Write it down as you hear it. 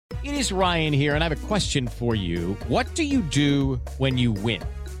It is Ryan here, and I have a question for you. What do you do when you win?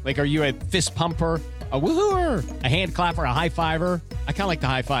 Like, are you a fist pumper, a woo-hooer, a hand clapper, a high fiver? I kind of like the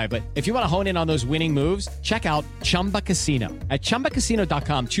high five, but if you want to hone in on those winning moves, check out Chumba Casino. At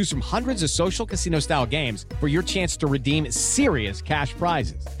ChumbaCasino.com, choose from hundreds of social casino-style games for your chance to redeem serious cash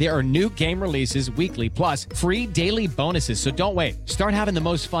prizes. There are new game releases weekly, plus free daily bonuses. So don't wait. Start having the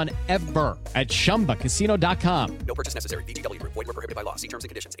most fun ever at ChumbaCasino.com. No purchase necessary. VGW Group. Void where prohibited by law. See terms and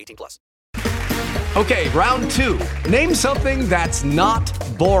conditions. 18+. Okay, round two. Name something that's not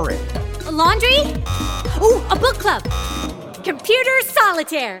boring. A laundry? Ooh, a book club. Computer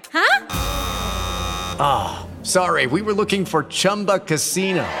solitaire, huh? Ah, sorry, we were looking for Chumba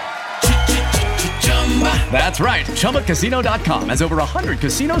Casino. That's right, ChumbaCasino.com has over 100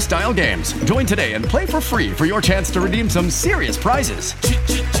 casino-style games. Join today and play for free for your chance to redeem some serious prizes.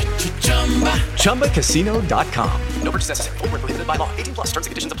 ChumbaCasino.com. No purchase necessary. Void where prohibited by law. 18+. Terms and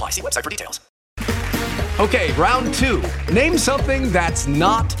conditions apply. See website for details. Okay, round two. Name something that's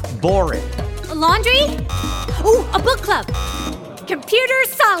not boring. A laundry? Ooh, a book club. Computer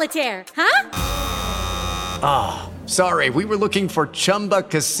solitaire, huh? Ah, sorry, we were looking for Chumba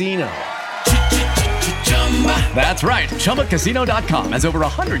Casino. That's right, ChumbaCasino.com has over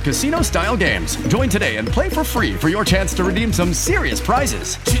 100 casino-style games. Join today and play for free for your chance to redeem some serious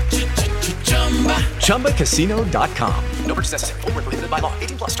prizes. ChumbaCasino.com. No purchase necessary. Void where prohibited by law.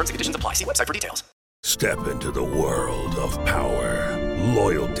 18+. Terms and conditions apply. See website for details. Step into the world of power,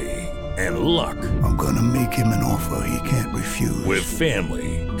 loyalty, and luck. I'm gonna make him an offer he can't refuse. With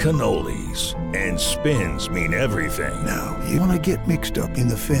family, cannolis, and spins mean everything. Now, you wanna get mixed up in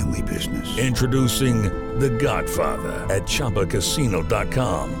the family business. Introducing The Godfather at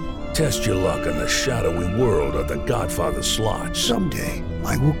ChumbaCasino.com. Test your luck in the shadowy world of The Godfather slot. Someday,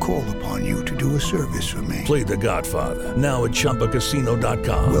 I will call upon you to do a service for me. Play The Godfather now at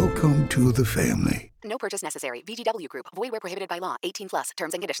ChumbaCasino.com. Welcome to the family. No purchase necessary. VGW Group. Void where prohibited by law. 18+.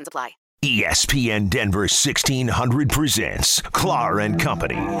 Terms and conditions apply. ESPN Denver 1600 presents Clar and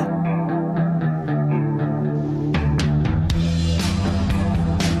Company.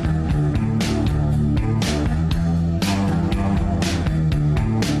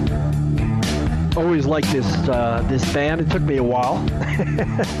 Always liked this band. It took me a while,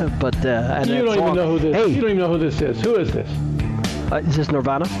 but and you don't even know who this. Hey, you don't even know who this is. Who is this? Is this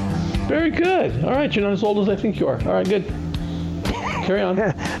Nirvana? Very good. All right, you're not as old as I think you are. All right, good. Carry on.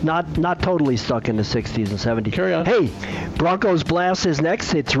 Not totally stuck in the 60s and 70s. Carry on. Hey, Broncos Blast is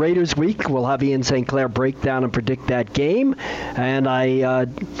next. It's Raiders Week. We'll have Ian St. Clair break down and predict that game. And I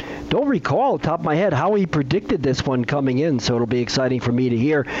don't recall off the top of my head how he predicted this one coming in, so it'll be exciting for me to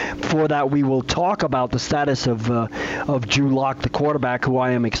hear. Before that, we will talk about the status of Drew Lock, the quarterback, who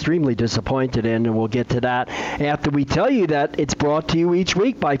I am extremely disappointed in, and we'll get to that after we tell you that it's brought to you each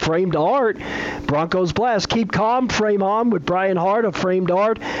week by Framed Art. Broncos Blast. Keep calm, frame on with Brian Hart of Framed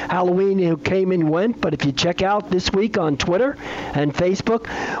Art. Halloween who came and went, but if you check out this week on Twitter and Facebook,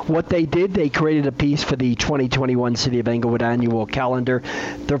 what they did, they created a piece for the 2021 City of Englewood annual calendar.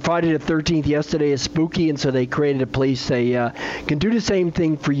 Their Friday the 13th yesterday is spooky, and so they created a place. They can do the same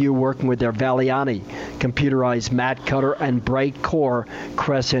thing for you working with their Valiani computerized mat cutter and bright core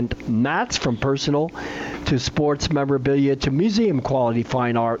crescent mats. From personal to sports memorabilia to museum quality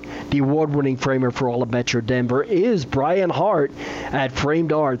fine art, the award-winning framer for all of Metro Denver is Brian Hart at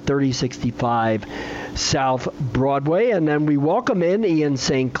Framed Art, 3065 South Broadway. And then we welcome in Ian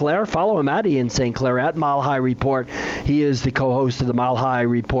St. Clair. Follow him at Ian St. Clair at Mile High Report. He is the co-host of the Mile High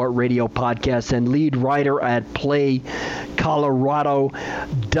Report radio podcast and lead writer at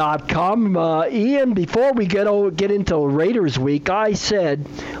PlayColorado.com. Ian, before we get into Raiders Week, I said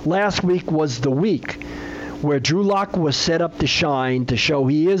last week was the week where Drew Lock was set up to shine, to show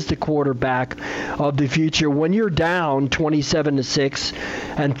he is the quarterback of the future. When you're down 27-6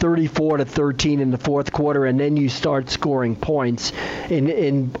 and 34-13 in the fourth quarter, and then you start scoring points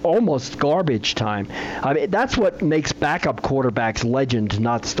in almost garbage time. I mean, that's what makes backup quarterbacks legends,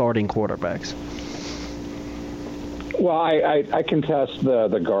 not starting quarterbacks. Well, I contest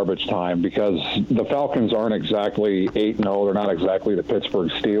the garbage time because the Falcons aren't exactly 8-0. They're not exactly the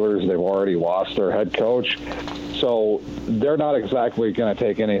Pittsburgh Steelers. They've already lost their head coach. So they're not exactly going to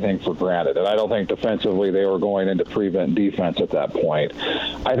take anything for granted. And I don't think defensively they were going into prevent defense at that point.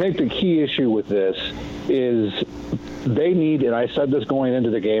 I think the key issue with this is they need, and I said this going into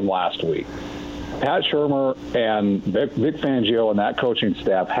the game last week, Pat Shurmur and Vic Fangio and that coaching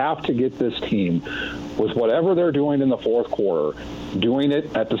staff have to get this team, with whatever they're doing in the fourth quarter, doing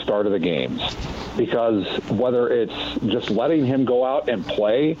it at the start of the games. Because whether it's just letting him go out and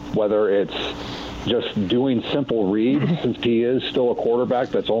play, whether it's just doing simple reads, since he is still a quarterback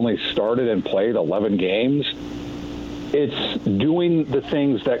that's only started and played 11 games. It's doing the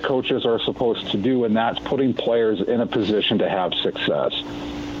things that coaches are supposed to do, and that's putting players in a position to have success.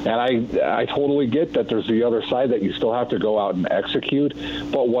 And I totally get that there's the other side that you still have to go out and execute,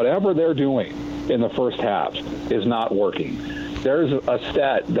 but whatever they're doing in the first half is not working. There's a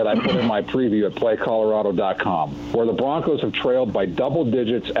stat that I put in my preview at playcolorado.com where the Broncos have trailed by double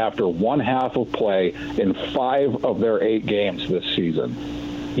digits after one half of play in 5 of their 8 games this season.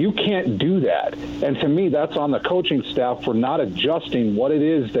 You can't do that. And to me, that's on the coaching staff for not adjusting what it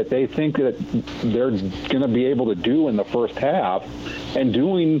is that they think that they're going to be able to do in the first half and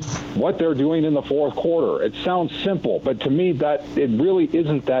doing what they're doing in the fourth quarter. It sounds simple, but to me, that it really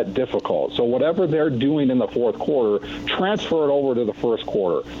isn't that difficult. So whatever they're doing in the fourth quarter, transfer it over to the first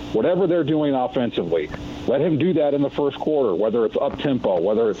quarter. Whatever they're doing offensively, let him do that in the first quarter, whether it's up-tempo,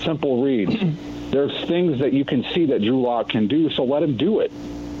 whether it's simple reads. There's things that you can see that Drew Lock can do, so let him do it.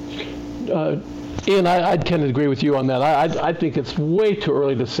 Ian, I tend to agree with you on that. I think it's way too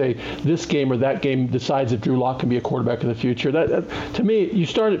early to say this game or that game decides if Drew Lock can be a quarterback in the future. To me, you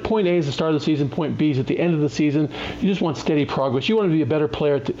start at point A is the start of the season, point B is at the end of the season. You just want steady progress. You want to be a better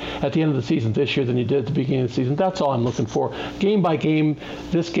player at the end of the season this year than you did at the beginning of the season. That's all I'm looking for. Game by game,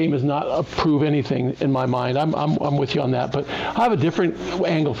 this game does not prove anything in my mind. I'm with you on that. But I have a different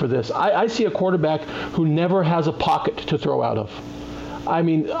angle for this. I see a quarterback who never has a pocket to throw out of. I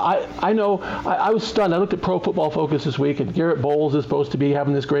mean, I know, I was stunned. I looked at Pro Football Focus this week, and Garrett Bowles is supposed to be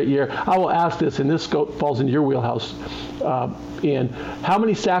having this great year. I will ask this, and this falls into your wheelhouse, Ian. How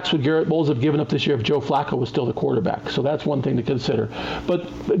many sacks would Garrett Bowles have given up this year if Joe Flacco was still the quarterback? So that's one thing to consider.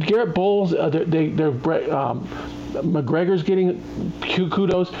 But Garrett Bowles, McGregor's getting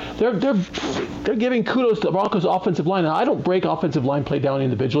kudos. They're giving kudos to the Broncos' offensive line. Now, I don't break offensive line play down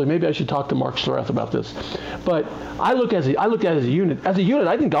individually. Maybe I should talk to Mark Schlereth about this. But I look at it as a unit. As a unit,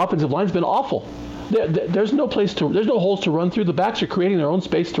 I think the offensive line's been awful. There's no holes to run through. The backs are creating their own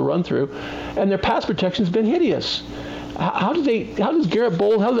space to run through, and their pass protection's been hideous. How does Garrett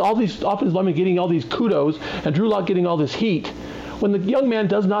Bowles, how does all these offensive linemen getting all these kudos and Drew Lock getting all this heat when the young man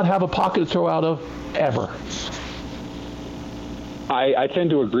does not have a pocket to throw out of ever? I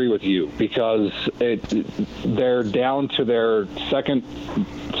tend to agree with you because they're down to their second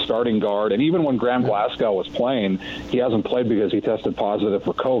starting guard, and even when Graham Glasgow was playing, he hasn't played because he tested positive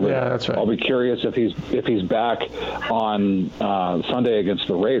for COVID. Yeah, that's right. I'll be curious if he's back on Sunday against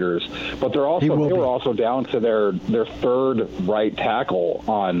the Raiders. But they were also down to their third right tackle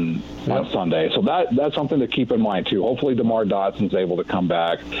on Sunday. So that's something to keep in mind too. Hopefully DeMar Dotson's able to come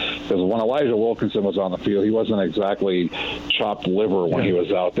back, because when Elijah Wilkinson was on the field, he wasn't exactly chopped liver when he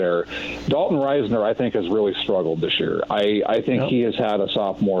was out there. Dalton Reisner, I think, has really struggled this year. I think he has had a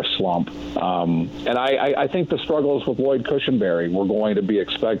sophomore slump. And I think the struggles with Lloyd Cushenberry were going to be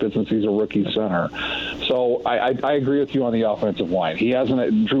expected since he's a rookie center. So I agree with you on the offensive line.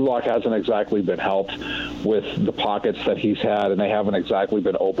 Drew Lock hasn't exactly been helped with the pockets that he's had, and they haven't exactly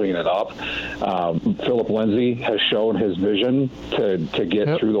been opening it up. Philip Lindsay has shown his vision to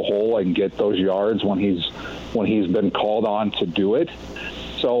get through the hole and get those yards when he's been called on to do it.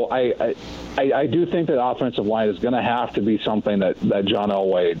 So I do think that offensive line is going to have to be something that John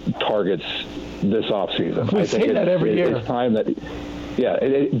Elway targets this offseason. We say that every year. It's time that,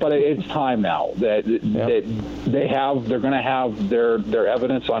 but it's time now that they're going to have their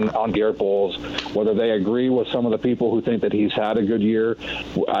evidence on Garrett Bowles. Whether they agree with some of the people who think that he's had a good year,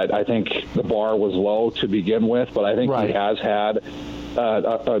 I think the bar was low to begin with, but I think he has had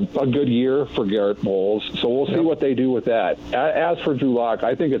a good year for Garrett Bowles, so we'll see what they do with that. As for Drew Lock,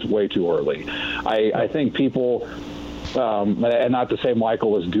 I think it's way too early. I think people, and not to say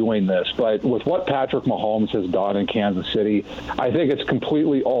Michael is doing this, but with what Patrick Mahomes has done in Kansas City, I think it's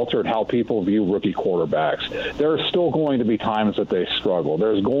completely altered how people view rookie quarterbacks. There are still going to be times that they struggle.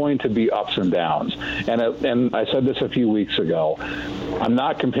 There's going to be ups and downs. And I said this a few weeks ago. I'm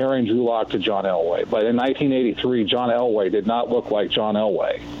not comparing Drew Lock to John Elway, but in 1983, John Elway did not look like John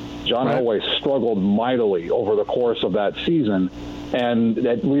Elway. John Elway struggled mightily over the course of that season, and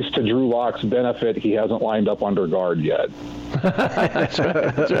at least to Drew Lock's benefit, he hasn't lined up under guard yet. That's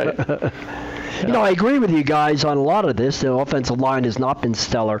right. You know, I agree with you guys on a lot of this. The offensive line has not been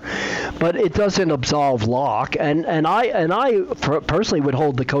stellar, but it doesn't absolve Locke. And I personally would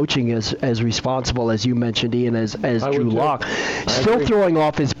hold the coaching as responsible, as you mentioned, Ian, as Drew Lock. Still throwing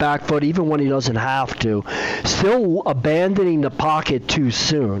off his back foot even when he doesn't have to. Still abandoning the pocket too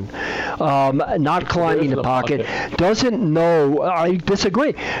soon. Not climbing the pocket. Doesn't know. I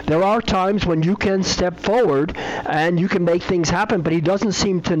disagree. There are times when you can step forward and you can make things happen, but he doesn't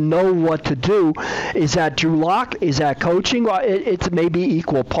seem to know what to do you, is that Drew Lock? Is that coaching? It's maybe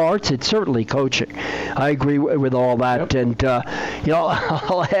equal parts. It's certainly coaching. I agree with all that. Yep. And,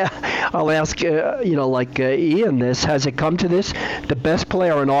 I'll ask, like Ian, has it come to this? The best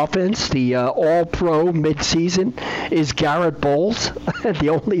player in offense, the all-pro mid-season, is Garrett Bowles, the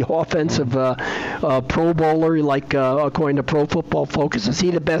only offensive Pro Bowler, according to Pro Football Focus. Is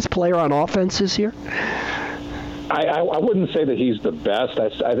he the best player on offense this year? I wouldn't say that he's the best.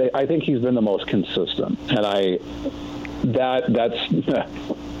 I think he's been the most consistent, and that's.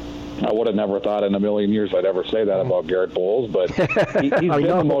 I would have never thought in a million years I'd ever say that about Garrett Bowles, but he's been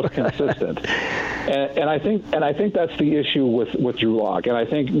the most consistent. And I think that's the issue with Drew Lock. And I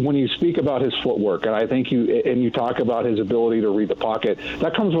think when you speak about his footwork, and I think you talk about his ability to read the pocket,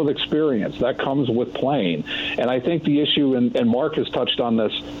 that comes with experience. That comes with playing. And I think the issue, and Mark has touched on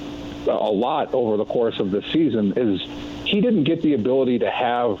this a lot over the course of this season, is he didn't get the ability to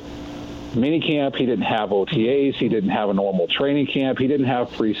have minicamp, he didn't have OTAs, he didn't have a normal training camp, he didn't have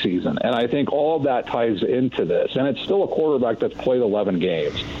preseason. And I think all of that ties into this. And it's still a quarterback that's played 11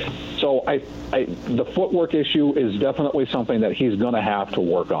 games. So the footwork issue is definitely something that he's going to have to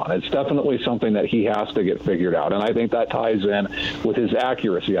work on. It's definitely something that he has to get figured out. And I think that ties in with his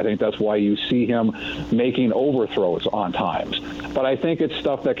accuracy. I think that's why you see him making overthrows on times. But I think it's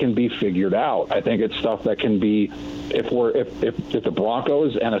stuff that can be figured out. I think it's stuff that can be, if the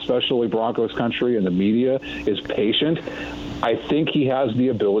Broncos, and especially Broncos country and the media, is patient, I think he has the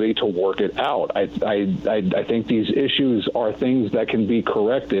ability to work it out. I think these issues are things that can be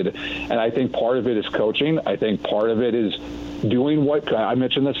corrected, and I think part of it is coaching. I think part of it is doing what I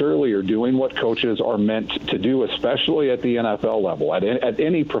mentioned this earlier, doing what coaches are meant to do, especially at the NFL level, at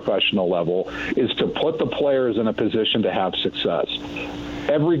any professional level, is to put the players in a position to have success.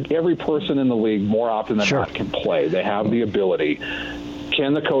 Every person in the league, more often than not, can play. They have the ability.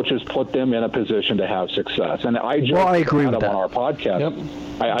 Can the coaches put them in a position to have success? And I joked with Adam on our podcast.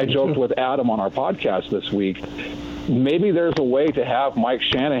 Yep. I joked with Adam on our podcast this week. Maybe there's a way to have Mike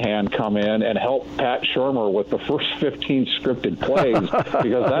Shanahan come in and help Pat Shurmur with the first 15 scripted plays,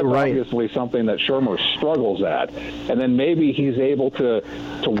 because that's obviously something that Shurmur struggles at. And then maybe he's able to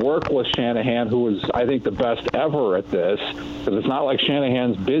work with Shanahan, who is, I think, the best ever at this, because it's not like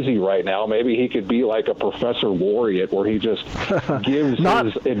Shanahan's busy right now. Maybe he could be like a Professor Laureate, where he just gives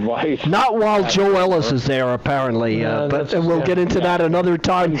his advice. Not while Joe Ellis is there, apparently. But we'll get into that another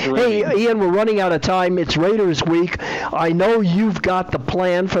time. Hey, Ian, we're running out of time. It's Raiders week. I know you've got the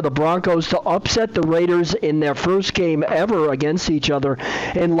plan for the Broncos to upset the Raiders in their first game ever against each other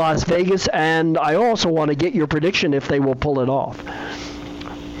in Las Vegas, and I also want to get your prediction if they will pull it off.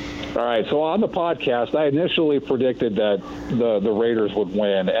 All right, so on the podcast, I initially predicted that the Raiders would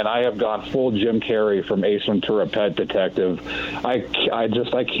win, and I have gone full Jim Carrey from Ace Ventura: Pet Detective. I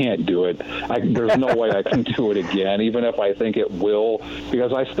can't do it. There's no way I can do it again, even if I think it will,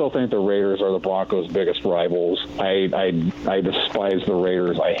 because I still think the Raiders are the Broncos' biggest rivals. I despise the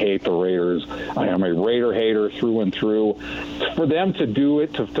Raiders. I hate the Raiders. I am a Raider hater through and through. For them to do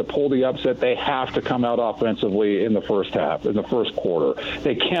it, to pull the upset, they have to come out offensively in the first half, in the first quarter.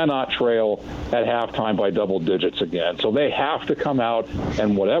 They cannot trail at halftime by double digits again. So they have to come out,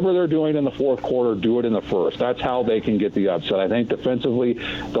 and whatever they're doing in the fourth quarter, do it in the first. That's how they can get the upset. I think defensively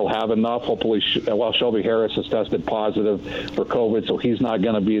they'll have enough. Hopefully, Shelby Harris has tested positive for COVID, so he's not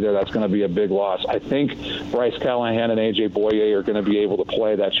going to be there. That's going to be a big loss. I think Bryce Callahan and A.J. Boye are going to be able to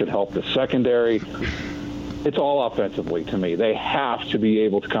play. That should help the secondary. It's all offensively to me. They have to be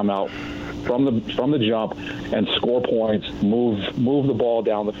able to come out from the jump and score points, move the ball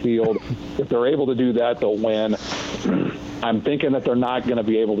down the field. If they're able to do that, they'll win. I'm thinking that they're not going to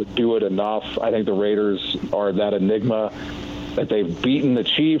be able to do it enough. I think the Raiders are that enigma that they've beaten the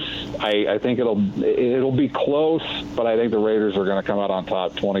Chiefs. I think it'll be close, but I think the Raiders are going to come out on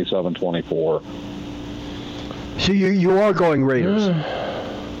top 27-24. So you are going Raiders?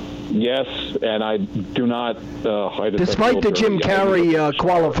 Yes, and I do not despite the Jim Carrey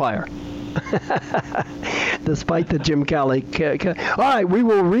qualifier. Despite the Jim Kelly. All right, we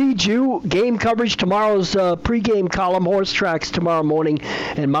will read you game coverage, tomorrow's pregame column, Horse Tracks tomorrow morning,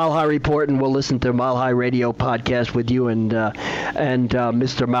 and Mile High Report, and we'll listen to Mile High Radio podcast with you and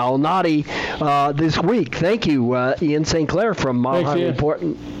Mr. Malnati this week. Thank you, Ian St. Clair from Mile High Report.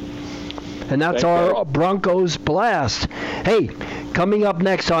 And that's our Broncos Blast. Hey, coming up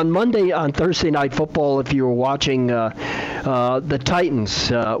next on Monday, on Thursday Night Football, if you were watching, the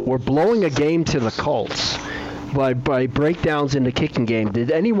Titans were blowing a game to the Colts by breakdowns in the kicking game. Did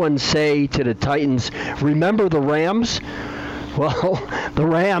anyone say to the Titans, remember the Rams? Well,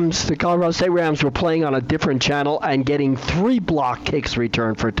 the Colorado State Rams were playing on a different channel and getting 3 block kicks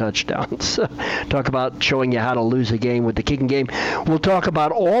returned for touchdowns. Talk about showing you how to lose a game with the kicking game. We'll talk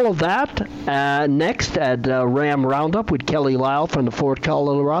about all of that next at Ram Roundup with Kelly Lyle from the Fort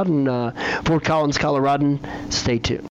Collins, Coloradan. Stay tuned.